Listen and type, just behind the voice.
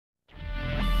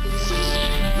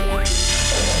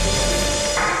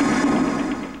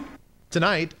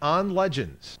Tonight on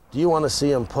Legends. Do you want to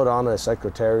see him put on a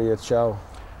Secretariat show?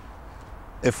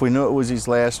 If we knew it was his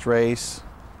last race,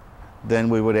 then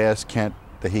we would ask Kent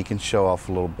that he can show off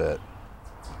a little bit.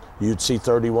 You'd see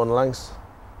 31 lengths?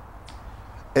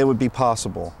 It would be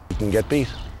possible. He can get beat?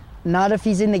 Not if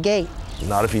he's in the gate.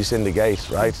 Not if he's in the gate,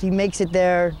 right? If he makes it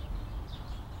there,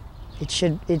 it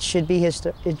should be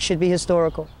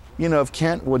historical. You know, if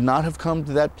Kent would not have come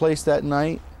to that place that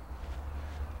night,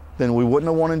 then we wouldn't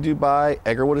have won in Dubai.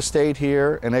 Edgar would have stayed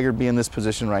here, and Edgar would be in this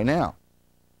position right now.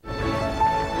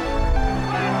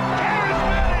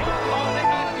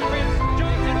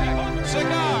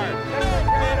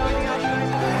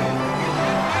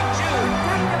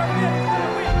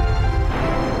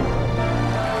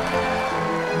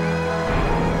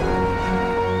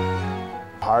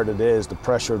 Hard it is, the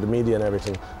pressure of the media and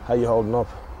everything. How you holding up?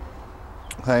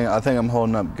 I think I'm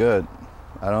holding up good.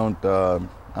 I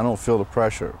don't feel the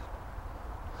pressure.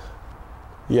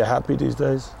 You happy these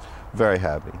days? Very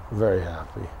happy. Very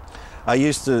happy. I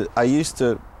used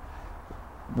to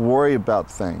worry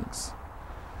about things,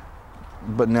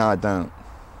 but now I don't,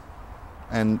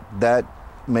 and that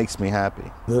makes me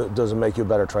happy. Does it make you a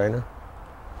better trainer?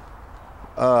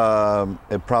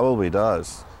 It probably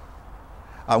does.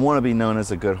 I want to be known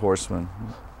as a good horseman.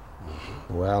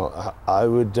 Well, I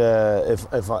would,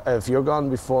 if you're gone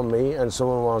before me and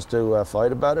someone wants to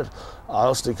fight about it,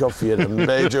 I'll stick up for you in a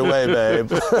major way,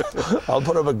 babe. I'll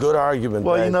put up a good argument,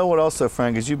 Well, babe. you know what also,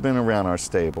 Frank, is you've been around our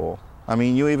stable. I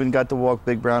mean, you even got to walk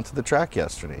Big Brown to the track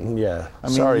yesterday. Yeah, I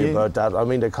mean, sorry about that. I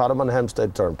mean, they caught him on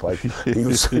Hempstead Turnpike. He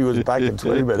was back in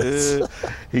 20 minutes.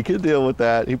 He could deal with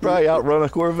that. He probably outrun a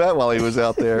Corvette while he was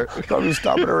out there. Probably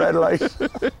stopping a red light.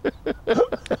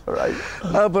 Right.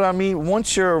 But I mean,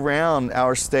 once you're around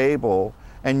our stable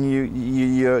and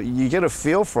you get a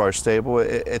feel for our stable,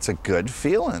 it's a good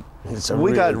feeling.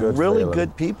 We got really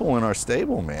good people in our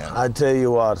stable, man. I tell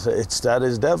you what, that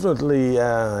is definitely,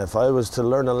 if I was to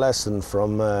learn a lesson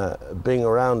from being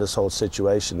around this whole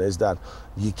situation, is that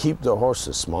you keep the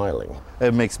horses smiling.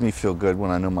 It makes me feel good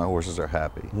when I know my horses are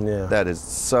happy. Yeah. That is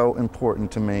so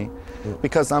important to me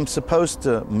because I'm supposed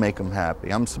to make them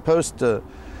happy. I'm supposed to,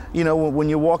 you know, when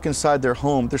you walk inside their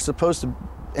home, they're supposed to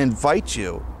invite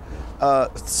you.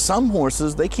 Some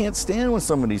horses, they can't stand when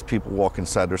some of these people walk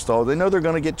inside their stall. They know they're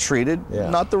going to get treated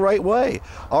not the right way.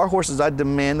 Our horses, I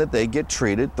demand that they get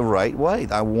treated the right way.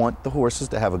 I want the horses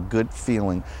to have a good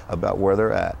feeling about where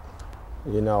they're at.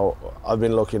 You know, I've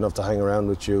been lucky enough to hang around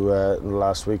with you in the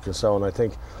last week or so, and I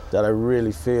think that I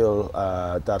really feel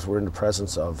that we're in the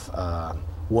presence of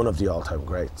one of the all-time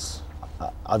greats.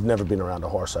 I've never been around a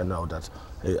horse I know that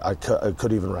I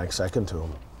could even rank second to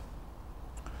him.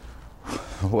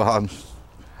 Well,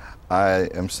 I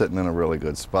am sitting in a really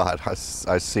good spot. I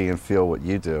see and feel what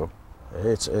you do.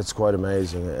 It's quite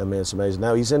amazing. I mean, it's amazing.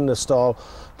 Now, he's in the stall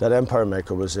that Empire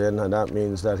Maker was in, and that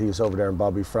means that he's over there in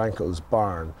Bobby Frankel's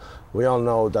barn. We all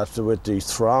know that with the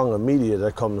throng of media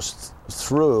that comes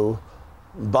through,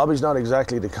 Bobby's not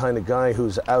exactly the kind of guy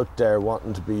who's out there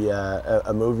wanting to be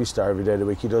a movie star every day of the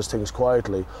week. He does things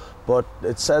quietly, but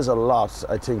it says a lot,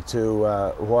 I think,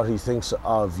 to what he thinks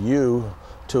of you,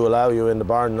 to allow you in the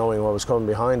barn knowing what was coming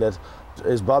behind it.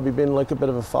 Is Bobby been like a bit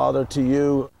of a father to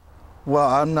you? Well,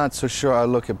 I'm not so sure I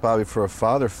look at Bobby for a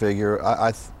father figure.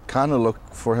 I kind of look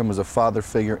for him as a father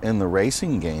figure in the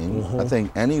racing game. I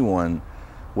think anyone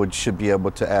should be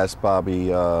able to ask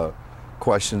Bobby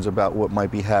questions about what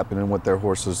might be happening with their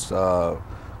horses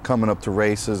coming up to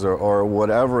races or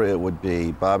whatever it would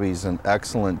be. Bobby's an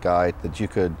excellent guy that you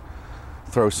could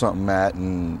throw something at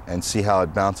and see how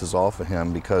it bounces off of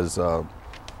him because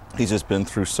he's just been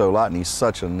through so a lot and he's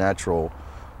such a natural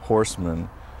horseman.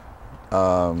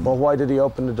 Well, why did he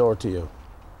open the door to you?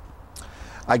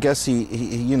 I guess he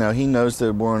you know, he knows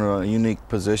that we're in a unique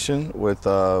position with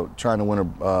trying to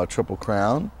win a Triple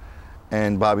Crown,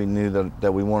 and Bobby knew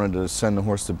that we wanted to send the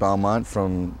horse to Belmont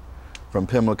from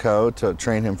Pimlico to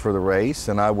train him for the race,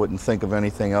 and I wouldn't think of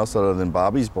anything else other than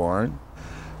Bobby's barn.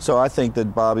 So I think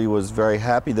that Bobby was very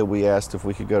happy that we asked if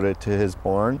we could go to his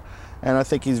barn, and I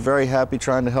think he's very happy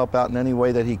trying to help out in any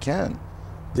way that he can.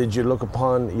 Did you look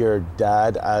upon your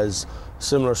dad as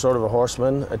similar sort of a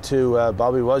horseman to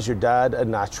Bobby? Was your dad a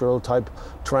natural type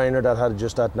trainer that had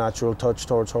just that natural touch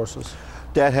towards horses?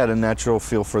 Dad had a natural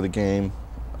feel for the game,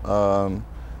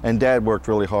 and Dad worked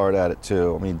really hard at it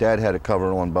too. I mean, Dad had it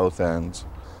covered on both ends.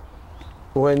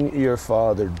 When your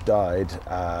father died,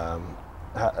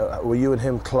 were you and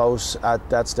him close at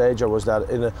that stage, or was that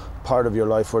in a part of your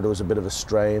life where there was a bit of a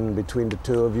strain between the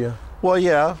two of you? Well,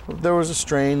 yeah, there was a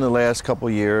strain the last couple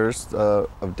years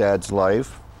of Dad's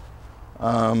life.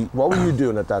 What were you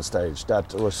doing at that stage?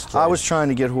 That was I was trying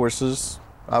to get horses.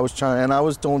 I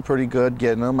was doing pretty good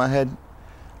getting them.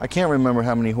 I can't remember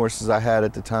how many horses I had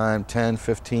at the time, 10,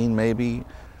 15 maybe.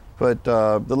 But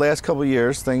the last couple of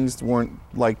years, things weren't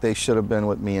like they should have been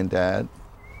with me and Dad.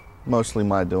 Mostly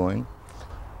my doing.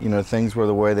 You know, things were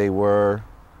the way they were,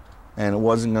 and it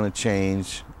wasn't going to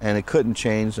change, and it couldn't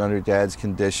change under Dad's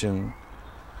condition.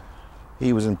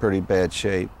 He was in pretty bad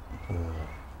shape.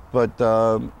 But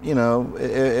you know,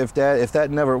 if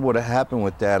that never would have happened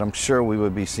with Dad, I'm sure we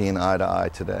would be seeing eye to eye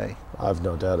today. I've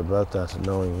no doubt about that,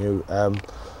 knowing you.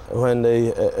 When they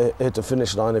hit the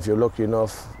finish line, if you're lucky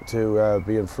enough to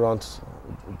be in front,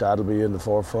 Dad will be in the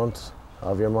forefront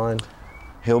of your mind.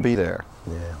 He'll be there.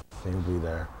 Yeah, he'll be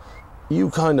there. You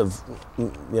kind of,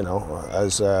 you know,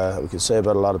 as we could say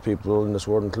about a lot of people in this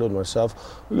world, including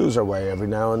myself, lose our way every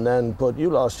now and then, but you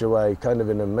lost your way kind of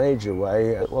in a major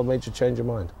way. What made you change your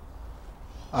mind?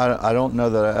 I don't know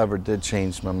that I ever did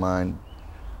change my mind.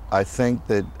 I think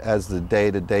that as the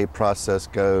day-to-day process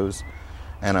goes,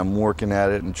 and I'm working at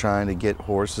it and trying to get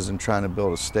horses and trying to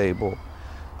build a stable,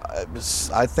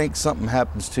 I think something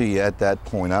happens to you at that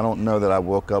point. I don't know that I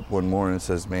woke up one morning and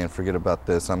says, man, forget about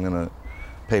this, I'm going to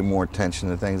pay more attention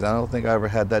to things. I don't think I ever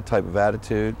had that type of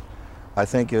attitude. I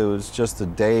think it was just a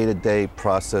day-to-day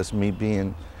process, me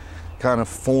being kind of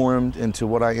formed into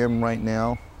what I am right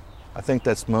now. I think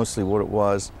that's mostly what it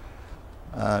was.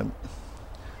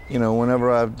 You know,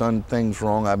 whenever I've done things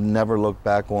wrong, I've never looked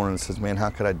back on it and says, man, how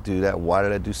could I do that? Why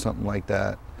did I do something like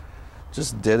that?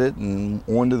 Just did it and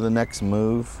on to the next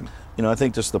move. You know, I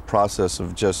think just the process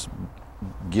of just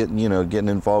getting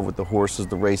involved with the horses,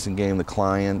 the racing game, the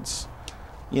clients,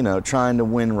 you know, trying to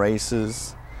win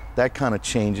races, that kind of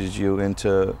changes you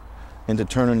into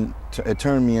turning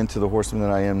me into the horseman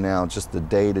that I am now, just the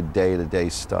day-to-day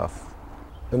stuff.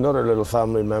 Another little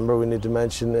family member we need to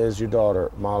mention is your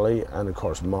daughter, Molly, and of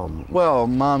course, Mom. Well,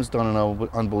 Mom's done an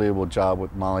unbelievable job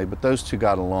with Molly, but those two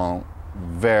got along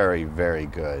very, very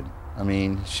good. I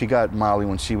mean, she got Molly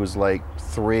when she was like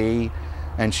 3,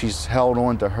 and she's held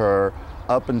on to her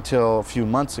up until a few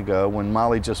months ago when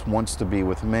Molly just wants to be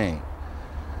with me.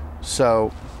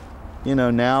 So, you know,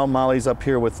 now Molly's up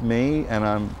here with me,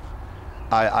 and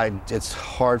it's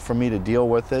hard for me to deal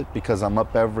with it because I'm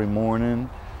up every morning.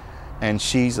 And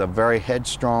she's a very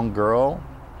headstrong girl,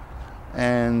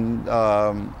 and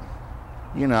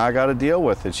you know, I got to deal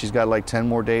with it. She's got like 10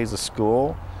 more days of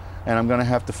school, and I'm going to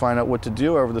have to find out what to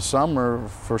do over the summer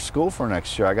for school for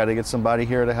next year. I got to get somebody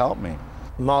here to help me.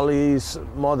 Molly's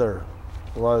mother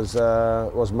was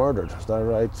murdered. Is that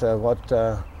right?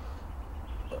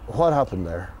 What happened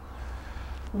there?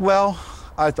 Well,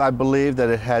 I believe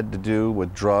that it had to do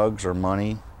with drugs or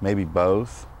money, maybe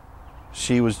both.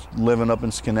 She was living up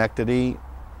in Schenectady.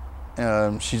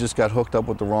 She just got hooked up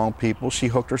with the wrong people. She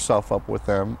hooked herself up with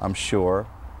them, I'm sure.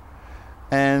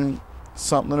 And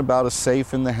something about a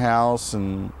safe in the house,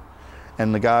 and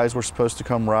the guys were supposed to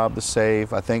come rob the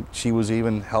safe. I think she was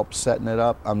even helped setting it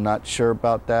up. I'm not sure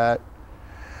about that.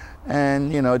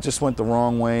 And, you know, it just went the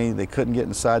wrong way. They couldn't get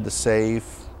inside the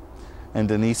safe. And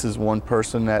Denise is one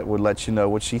person that would let you know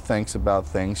what she thinks about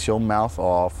things. She'll mouth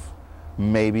off.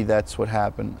 Maybe that's what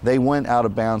happened. They went out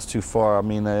of bounds too far. I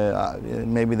mean, I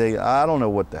don't know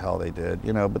what the hell they did,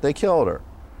 you know, but they killed her.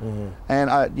 Mm-hmm.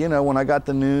 And you know, when I got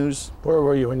the news. Where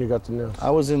were you when you got the news?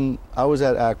 I was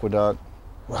at Aqueduct.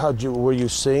 Were you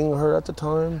seeing her at the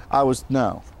time?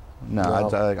 No.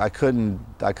 I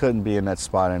couldn't be in that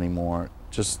spot anymore.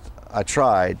 I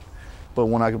tried, but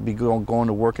when I could be going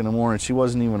to work in the morning, she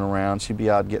wasn't even around. She'd be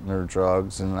out getting her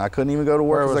drugs, and I couldn't even go to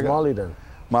work. Where was Molly then?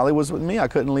 Molly was with me. I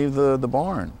couldn't leave the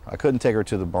barn. I couldn't take her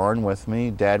to the barn with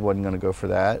me. Dad wasn't going to go for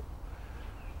that.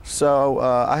 So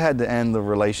I had to end the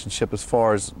relationship as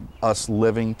far as us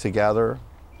living together.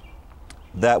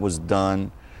 That was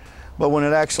done. But when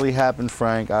it actually happened,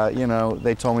 Frank, you know,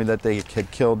 they told me that they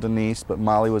had killed Denise, but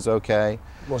Molly was okay.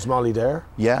 Was Molly there?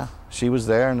 Yeah, she was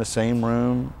there in the same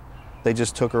room. They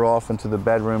just took her off into the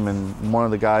bedroom, and one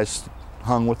of the guys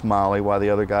hung with Molly while the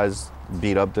other guys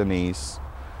beat up Denise.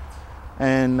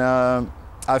 And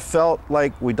I felt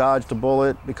like we dodged a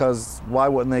bullet, because why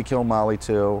wouldn't they kill Molly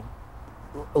too?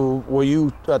 Were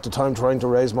you at the time trying to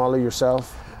raise Molly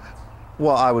yourself?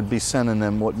 Well, I would be sending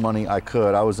them what money I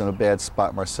could. I was in a bad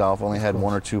spot myself. Only had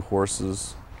 1 or 2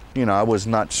 horses. You know, I was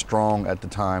not strong at the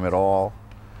time at all.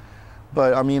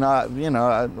 But I mean,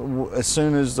 as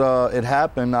soon as it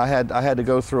happened, I had to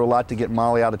go through a lot to get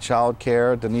Molly out of child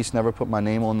care. Denise never put my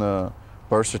name on the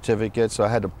birth certificate, so I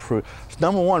had to prove.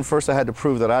 Number one, first I had to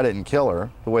prove that I didn't kill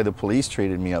her, the way the police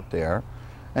treated me up there.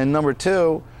 And number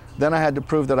 2, then I had to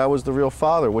prove that I was the real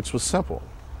father, which was simple.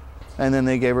 And then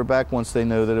they gave her back once they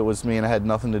knew that it was me and it had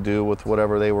nothing to do with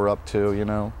whatever they were up to, you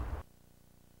know.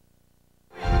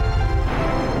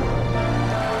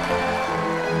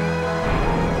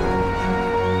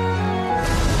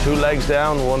 Two legs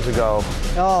down, one to go.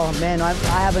 Oh man, I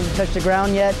haven't touched the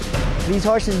ground yet. These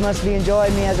horses must be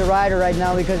enjoying me as a rider right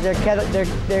now because they're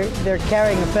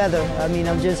carrying a feather. I mean,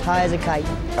 I'm just high as a kite.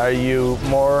 Are you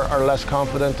more or less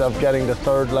confident of getting the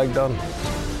third leg done?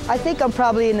 I think I'm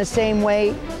probably in the same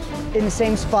way, in the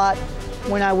same spot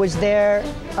when I was there,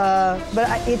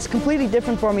 but it's completely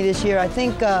different for me this year. I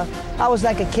think I was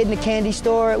like a kid in a candy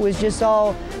store. It was just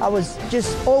all, I was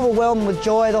just overwhelmed with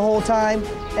joy the whole time.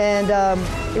 And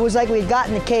it was like we had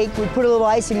gotten the cake, we put a little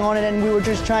icing on it, and we were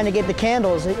just trying to get the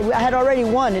candles. I had already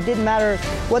won. It didn't matter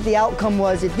what the outcome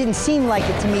was. It didn't seem like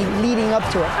it to me leading up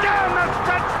to it. Down the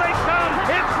stretch they come.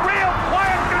 It's real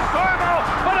quiet DeSormeaux,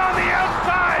 but on the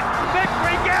outside,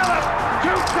 victory gallop,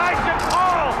 too tight to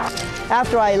call.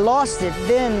 After I lost it,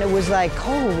 then it was like,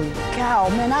 holy cow,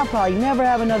 man, I'll probably never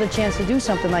have another chance to do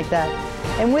something like that.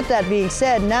 And with that being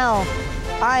said, now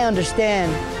I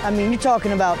understand. I mean, you're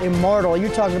talking about immortal. You're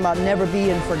talking about never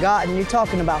being forgotten. You're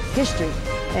talking about history.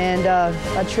 And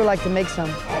I'd sure like to make some.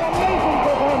 Amazing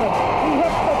performance. He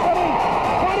hits the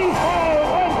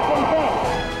 25 lengths from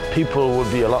front. People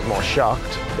would be a lot more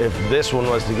shocked if this one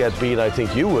was to get beat. I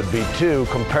think you would be too,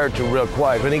 compared to Real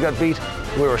Quiet. When he got beat,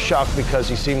 we were shocked because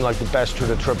he seemed like the best through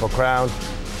the Triple Crown.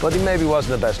 But he maybe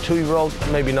wasn't the best two-year-old,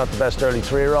 maybe not the best early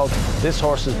three-year-old. This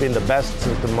horse has been the best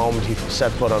since the moment he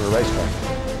set foot on the racetrack.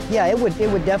 Yeah, it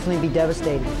would definitely be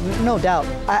devastating, no doubt.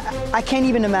 I can't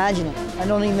even imagine it.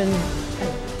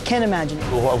 Can't imagine it.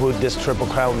 What would this Triple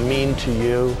Crown mean to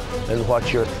you and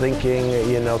what you're thinking,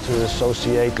 you know, to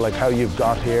associate, like how you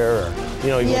got here, or, you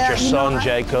know, with your son,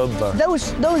 Jacob? Or...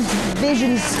 Those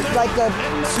visions, like a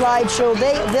slideshow,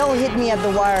 they'll hit me at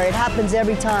the wire. It happens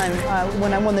every time.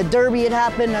 When I won the Derby, it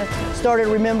happened. I started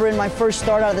remembering my first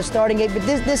start out of the starting gate, but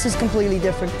this is completely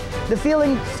different. The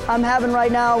feeling I'm having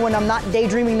right now when I'm not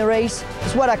daydreaming the race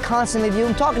is what I constantly do.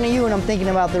 I'm talking to you and I'm thinking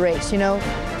about the race, you know?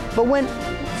 But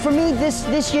for me,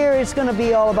 this year, it's going to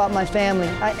be all about my family.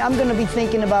 I'm going to be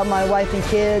thinking about my wife and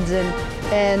kids,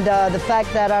 and the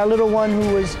fact that our little one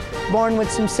who was born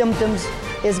with some symptoms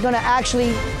is going to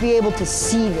actually be able to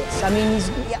see this. I mean,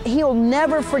 he'll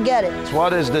never forget it.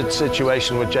 What is the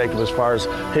situation with Jacob as far as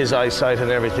his eyesight and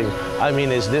everything? I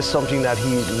mean, is this something that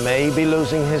he may be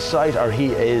losing his sight, or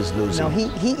he is losing? No,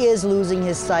 he is losing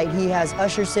his sight. He has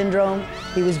Usher syndrome.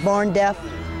 He was born deaf.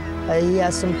 He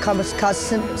has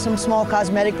some small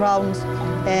cosmetic problems,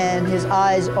 and his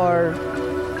eyes are,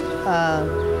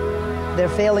 they're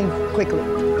failing quickly,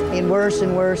 and worse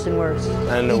and worse and worse,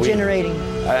 and degenerating.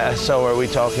 So are we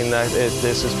talking that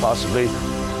this is possibly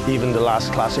even the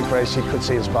last classic race he could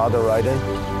see his father ride in?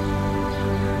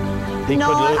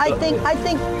 I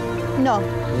think, no.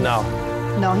 No.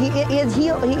 No,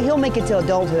 he'll make it to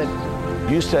adulthood.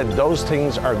 You said those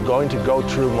things are going to go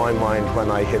through my mind when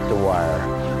I hit the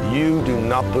wire. You do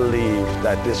not believe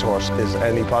that this horse is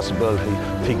any possibility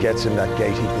if he gets in that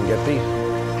gate he can get beat?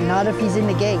 Not if he's in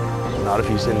the gate. Not if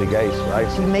he's in the gate, right?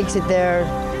 If he makes it there,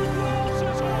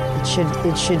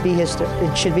 it should be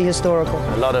historical.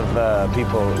 A lot of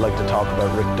people like to talk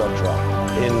about Rick Dutrow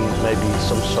in maybe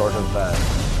some sort of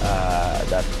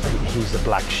that he's the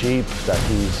black sheep, that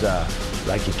he's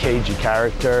like a cagey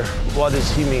character. What does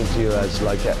he mean to you as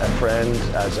like a friend,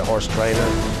 as a horse trainer?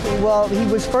 Well, he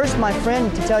was first my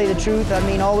friend, to tell you the truth. I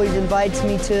mean, always invites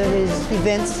me to his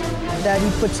events that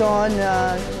he puts on,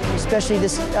 especially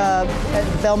this at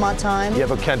Belmont Time. Yeah,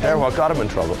 but Kent there, what got him in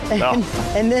trouble? No.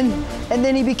 and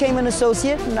then he became an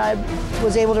associate, and I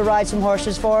was able to ride some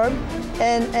horses for him.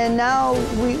 And now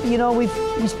we've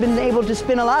been able to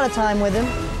spend a lot of time with him.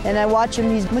 And I watch him,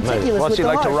 he's meticulous. What's he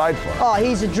like horse. to ride for? Oh,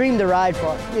 he's a dream to ride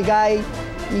for. The guy,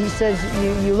 he says,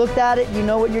 you looked at it, you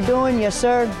know what you're doing, yes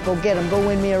sir, go get him, go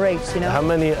win me a race, you know? How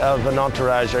many of an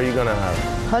entourage are you going to have?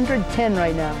 110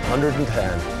 right now.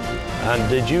 110. And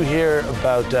did you hear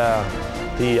about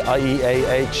the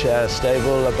IEAH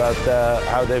stable, about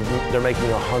how they're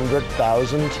making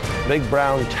 100,000 Big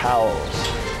Brown towels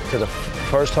to the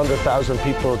first 100,000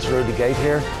 people through the gate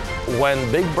here?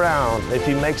 When Big Brown, if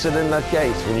he makes it in that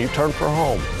gate, when you turn for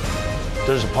home,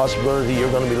 there's a possibility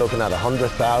you're going to be looking at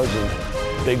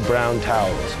 100,000 Big Brown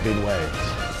towels being waved.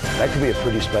 That could be a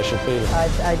pretty special feeling.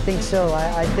 I think so.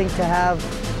 I think to have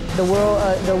a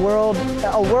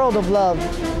world of love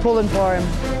pulling for him.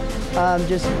 I'm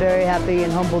just very happy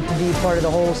and humbled to be part of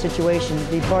the whole situation,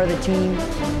 be part of the team.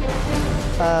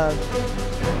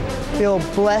 Feel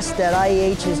blessed that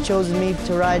IEH has chosen me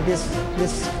to ride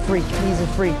this freak. He's a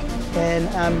freak, and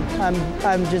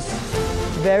I'm just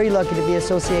very lucky to be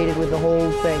associated with the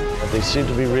whole thing. They seem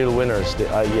to be real winners, the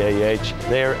IEAH.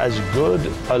 They're as good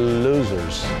a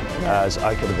losers as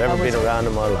I could have ever been around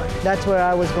in my life. That's where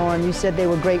I was going. You said they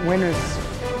were great winners.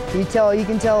 You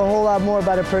can tell a whole lot more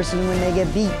about a person when they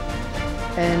get beat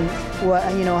and what,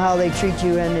 you know, how they treat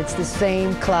you, and it's the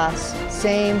same class,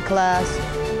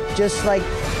 just like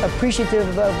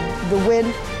appreciative of the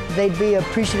win. They'd be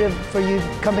appreciative for you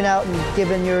coming out and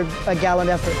giving a gallant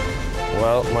effort.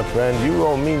 Well, my friend, you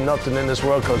owe me nothing in this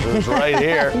world because it was right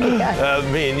here.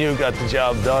 Me and you got the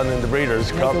job done in the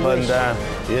Breeders' Cup,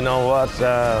 and you know what?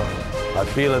 I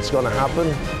feel it's going to happen,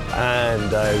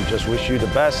 and I just wish you the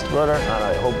best, brother, and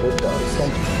I hope it does.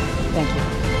 Thank you. Thank you.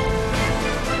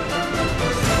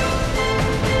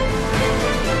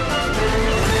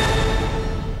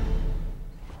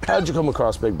 How'd you come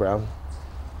across Big Brown?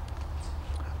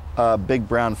 Big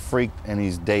Brown freaked in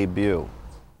his debut.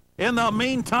 In the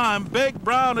meantime, Big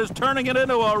Brown is turning it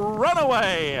into a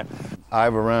runaway.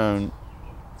 Ivorone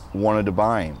wanted to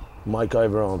buy him. Mike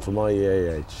Ivorone from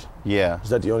IEAH. Yeah. Is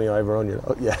that the only Ivorone you know?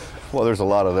 Oh, yeah. Well, there's a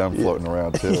lot of them floating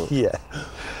around too. Yeah.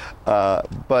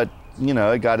 But, you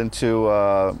know, it got into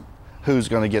who's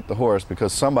going to get the horse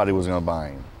because somebody was going to buy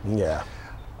him. Yeah.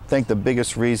 I think the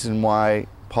biggest reason why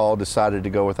Paul decided to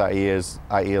go with IEA is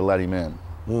IEA let him in.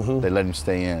 They let him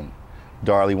stay in.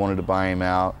 Darley wanted to buy him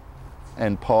out,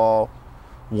 and Paul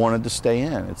wanted to stay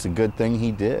in. It's a good thing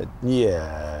he did.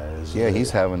 Yeah. Yeah, he's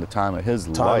having the time of his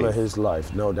life. Time of his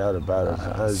life, no doubt about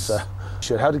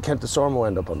it. How did Kent DeSormeaux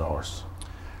end up on the horse?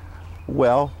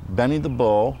 Well, Benny the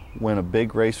Bull won a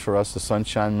big race for us, the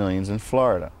Sunshine Millions in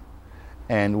Florida.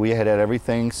 And we had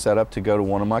everything set up to go to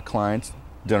one of my clients'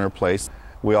 dinner place.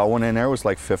 We all went in there, it was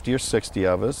like 50 or 60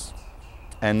 of us.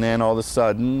 And then all of a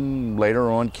sudden,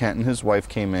 later on, Kent and his wife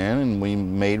came in and we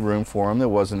made room for him. There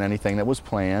wasn't anything that was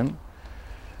planned.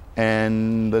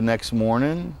 And the next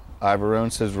morning,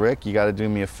 Ivorone says, Rick, you got to do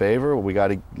me a favor. We got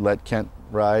to let Kent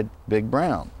ride Big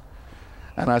Brown.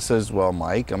 And I says, well,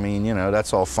 Mike, I mean, you know,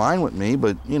 that's all fine with me,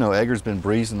 but, you know, Edgar's been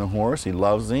breezing the horse. He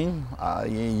loves him.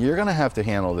 You're going to have to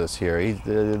handle this here.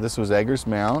 This was Edgar's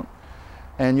mount,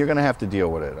 and you're going to have to deal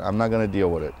with it. I'm not going to deal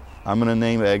with it. I'm going to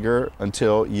name Edgar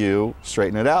until you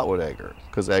straighten it out with Edgar,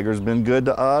 because Edgar's been good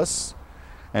to us,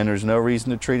 and there's no reason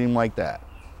to treat him like that.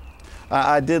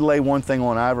 I did lay one thing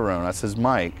on Ivorone. I says,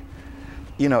 Mike,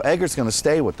 you know, Edgar's going to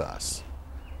stay with us.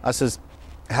 I says,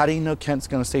 how do you know Kent's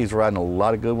going to stay? He's riding a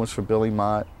lot of good ones for Billy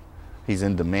Mott. He's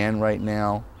in demand right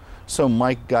now. So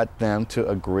Mike got them to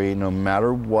agree no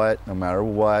matter what,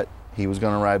 he was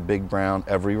going to ride Big Brown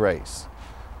every race.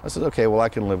 I said, okay, well, I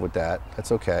can live with that.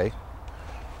 That's okay.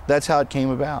 That's how it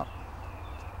came about.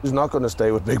 He's not going to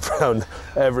stay with Big Brown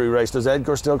every race. Does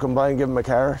Edgar still come by and give him a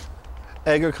carrot?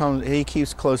 Edgar comes, he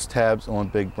keeps close tabs on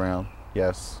Big Brown,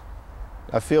 yes.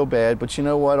 I feel bad, but you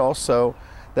know what, also,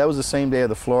 that was the same day of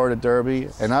the Florida Derby,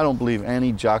 and I don't believe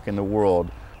any jock in the world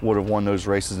would have won those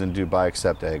races in Dubai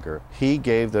except Edgar. He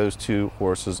gave those two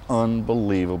horses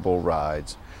unbelievable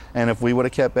rides. And if we would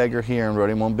have kept Edgar here and rode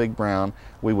him on Big Brown,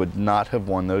 we would not have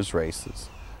won those races.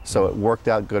 So it worked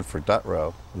out good for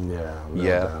Dutrow. Yeah, no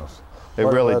doubt. It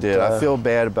really did. I feel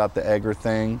bad about the Edgar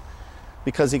thing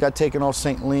because he got taken off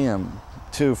St. Liam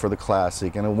too for the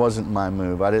Classic, and it wasn't my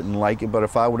move. I didn't like it, but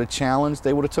if I would have challenged,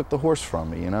 they would have took the horse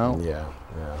from me, you know? Yeah,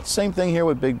 yeah. Same thing here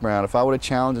with Big Brown. If I would have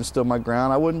challenged and stood my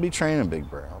ground, I wouldn't be training Big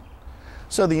Brown.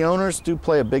 So the owners do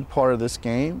play a big part of this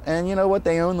game, and you know what?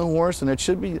 They own the horse, and it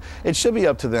should be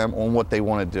up to them on what they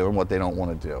want to do and what they don't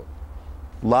want to do.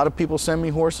 A lot of people send me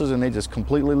horses and they just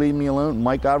completely leave me alone.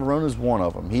 Mike Ivorone is one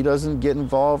of them. He doesn't get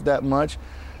involved that much.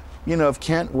 You know, if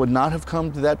Kent would not have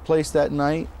come to that place that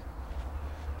night,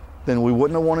 then we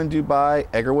wouldn't have won in Dubai.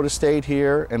 Edgar would have stayed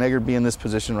here, and Edgar would be in this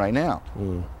position right now.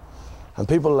 And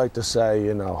people like to say,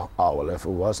 you know, oh, well, if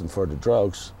it wasn't for the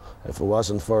drugs, if it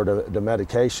wasn't for the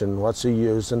medication, what's he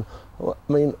using? I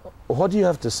mean, what do you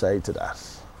have to say to that?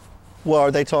 Well,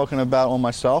 are they talking about on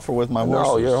myself or with my horses?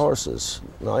 No, your horses.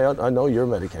 No, I know you're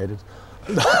medicated.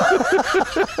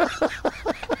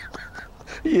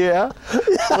 Yeah.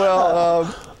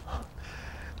 Well,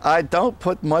 I don't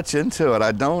put much into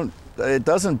it. It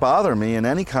doesn't bother me in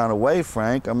any kind of way,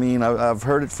 Frank. I mean, I've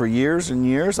heard it for years and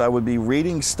years. I would be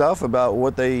reading stuff about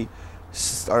what they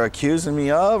are accusing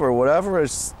me of or whatever.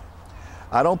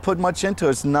 I don't put much into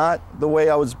it. It's not the way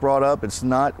I was brought up. It's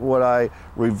not what I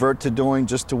revert to doing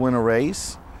just to win a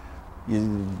race.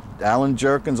 Alan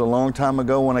Jerkins, a long time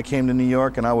ago when I came to New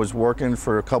York and I was working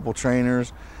for a couple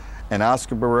trainers, and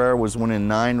Oscar Barrera was winning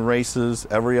 9 races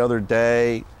every other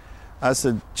day. I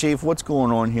said, Chief, what's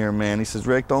going on here, man? He says,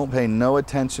 Rick, don't pay no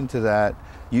attention to that.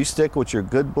 You stick with your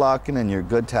good blocking and your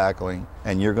good tackling,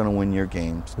 and you're going to win your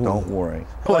games. Don't worry.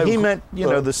 Well, he meant, you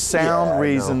know, the sound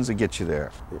reasons to get you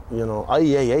there. You know,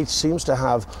 IEAH seems to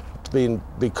have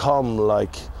become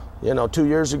like, you know, 2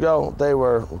 years ago, they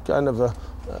were kind of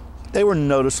they were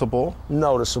noticeable.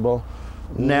 Noticeable.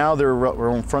 Now they're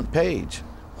on front page.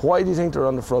 Why do you think they're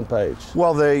on the front page?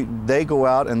 Well, they go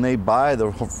out and they buy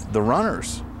the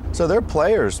runners. So they're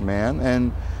players, man.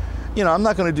 And, you know, I'm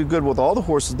not going to do good with all the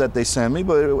horses that they send me,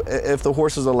 but if the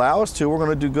horses allow us to, we're going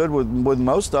to do good with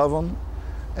most of them.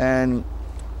 And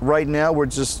right now we're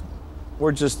just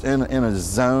in a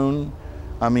zone.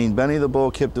 I mean, Benny the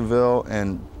Bull, Kip DeVille,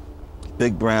 and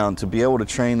Big Brown, to be able to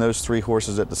train those 3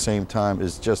 horses at the same time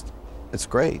is just, it's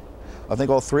great. I think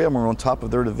all 3 of them are on top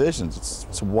of their divisions.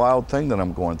 It's a wild thing that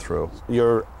I'm going through.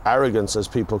 Your arrogance, as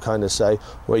people kind of say,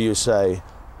 where you say,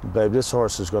 babe, this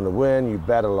horse is going to win, you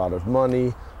bet a lot of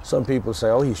money. Some people say,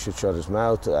 oh, he should shut his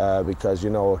mouth because, you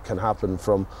know, it can happen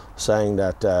from saying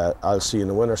that I'll see you in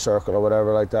the winner's circle or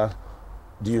whatever like that.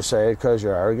 Do you say it because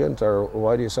you're arrogant, or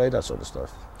why do you say that sort of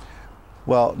stuff?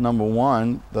 Well, number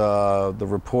one, the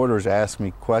reporters ask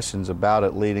me questions about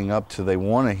it leading up to, they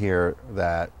want to hear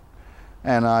that,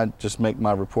 and I just make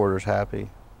my reporters happy.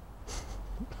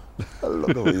 I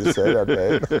love the way you say that,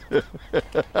 babe.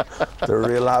 They're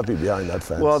real happy behind that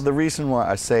fence. Well, the reason why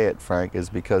I say it, Frank, is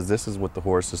because this is what the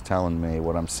horse is telling me,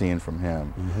 what I'm seeing from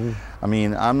him. Mm-hmm. I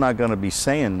mean, I'm not going to be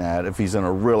saying that if he's in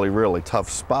a really, really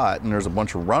tough spot and there's a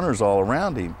bunch of runners all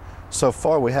around him. So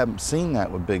far, we haven't seen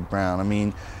that with Big Brown. I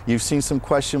mean, you've seen some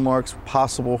question marks,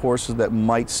 possible horses that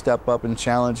might step up and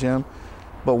challenge him.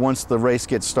 But once the race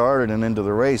gets started and into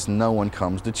the race, no one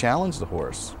comes to challenge the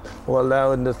horse. Well,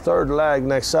 now in the 3rd leg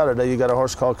next Saturday, you got a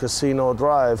horse called Casino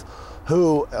Drive,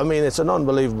 who, I mean, it's an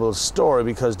unbelievable story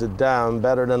because the dam,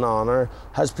 Better Than Honor,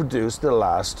 has produced the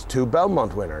last 2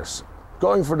 Belmont winners.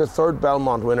 Going for the 3rd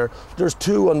Belmont winner, there's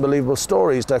 2 unbelievable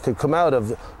stories that could come out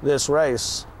of this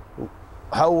race.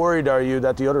 How worried are you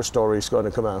that the other story is going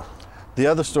to come out? The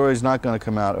other story is not going to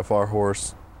come out if our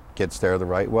horse gets there the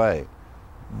right way.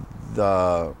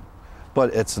 But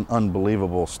it's an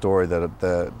unbelievable story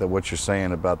that what you're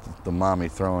saying about the mommy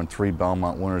throwing 3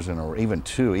 Belmont winners in a row, even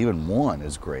 2, even 1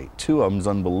 is great. 2 of them is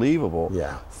unbelievable.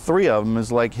 Yeah. 3 of them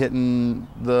is like hitting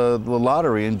the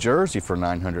lottery in Jersey for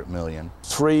 $900 million.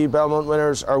 3 Belmont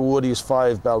winners or Woody's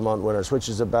 5 Belmont winners? Which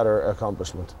is a better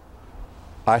accomplishment?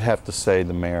 I'd have to say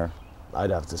the mare. I'd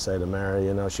have to say the mare.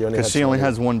 You know, she only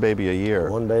has 1 baby a year.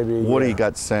 1 baby a year. Woody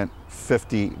got sent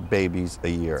 50 babies a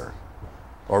year.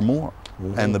 Or more,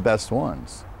 and the best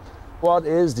ones. What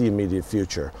is the immediate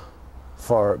future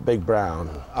for Big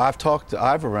Brown? I've talked to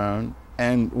Ivorone,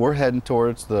 and we're heading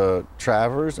towards the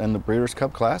Travers and the Breeders'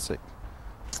 Cup Classic.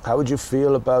 How would you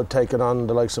feel about taking on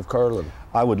the likes of Curlin?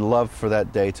 I would love for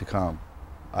that day to come.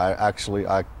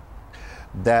 That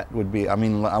would be, I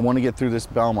mean, I want to get through this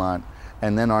Belmont,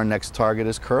 and then our next target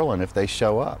is Curlin if they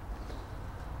show up.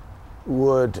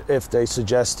 Would, if they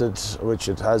suggested, which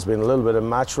it has been a little bit of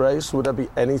match race, would there be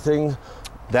anything?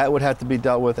 That would have to be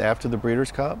dealt with after the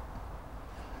Breeders' Cup.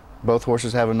 Both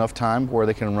horses have enough time where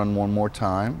they can run one more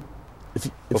time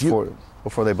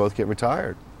before they both get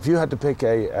retired. If you had to pick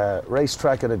a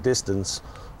racetrack and a distance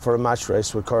for a match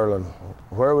race with Curlin,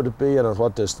 where would it be and at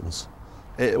what distance?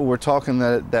 We're talking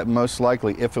that most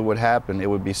likely, if it would happen, it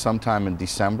would be sometime in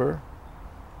December.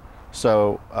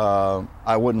 So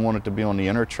I wouldn't want it to be on the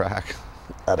inner track.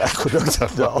 At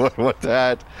Aqueduct, no. I wouldn't want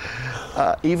that.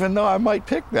 Even though I might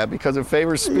pick that because it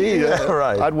favors speed. Yeah,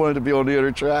 right. I'd want it to be on the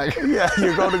inner track. Yeah,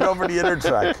 you're going to go for the inner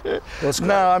track.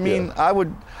 No, I mean, yeah.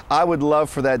 I would love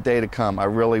for that day to come. I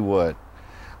really would.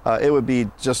 It would be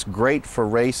just great for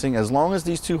racing. As long as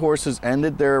these 2 horses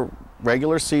ended their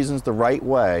regular seasons the right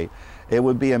way, it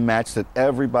would be a match that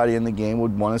everybody in the game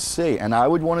would want to see, and I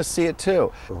would want to see it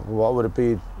too. What would it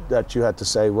be that you had to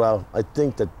say, well, I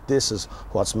think that this is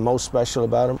what's most special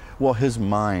about him? Well, his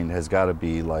mind has got to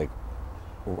be like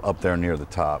up there near the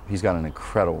top. He's got an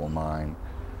incredible mind.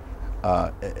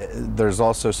 There's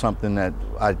also something that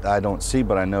I don't see,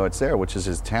 but I know it's there, which is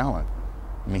his talent.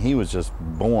 I mean, he was just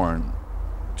born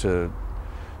to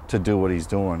do what he's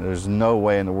doing. There's no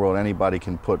way in the world anybody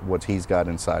can put what he's got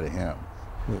inside of him.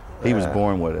 He was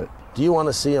born with it. Do you want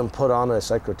to see him put on a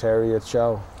Secretariat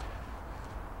show?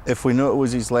 If we knew it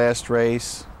was his last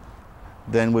race,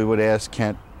 then we would ask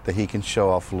Kent that he can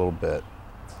show off a little bit.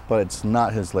 But it's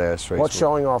not his last race. What's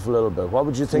showing off a little bit? What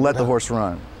would you think? Let the horse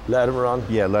run. Let him run?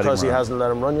 Yeah, let him run. Because he hasn't let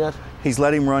him run yet? He's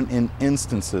let him run in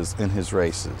instances in his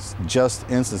races. Just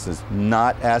instances.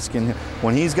 Not asking him.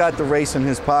 When he's got the race in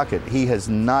his pocket, he has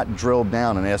not drilled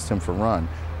down and asked him for run.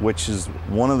 which is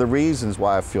one of the reasons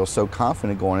why I feel so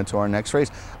confident going into our next race.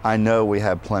 I know we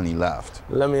have plenty left.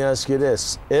 Let me ask you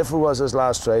this. If it was his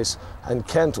last race and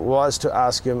Kent was to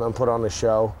ask him and put on a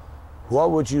show,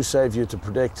 what would you say if you to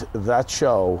predict that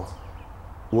show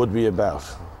would be about?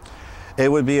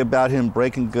 It would be about him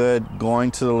breaking good,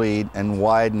 going to the lead, and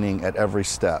widening at every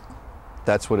step.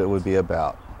 That's what it would be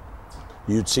about.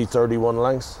 You'd see 31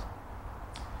 lengths?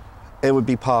 It would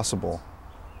be possible.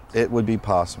 It would be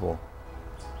possible.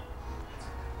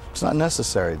 It's not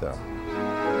necessary, though.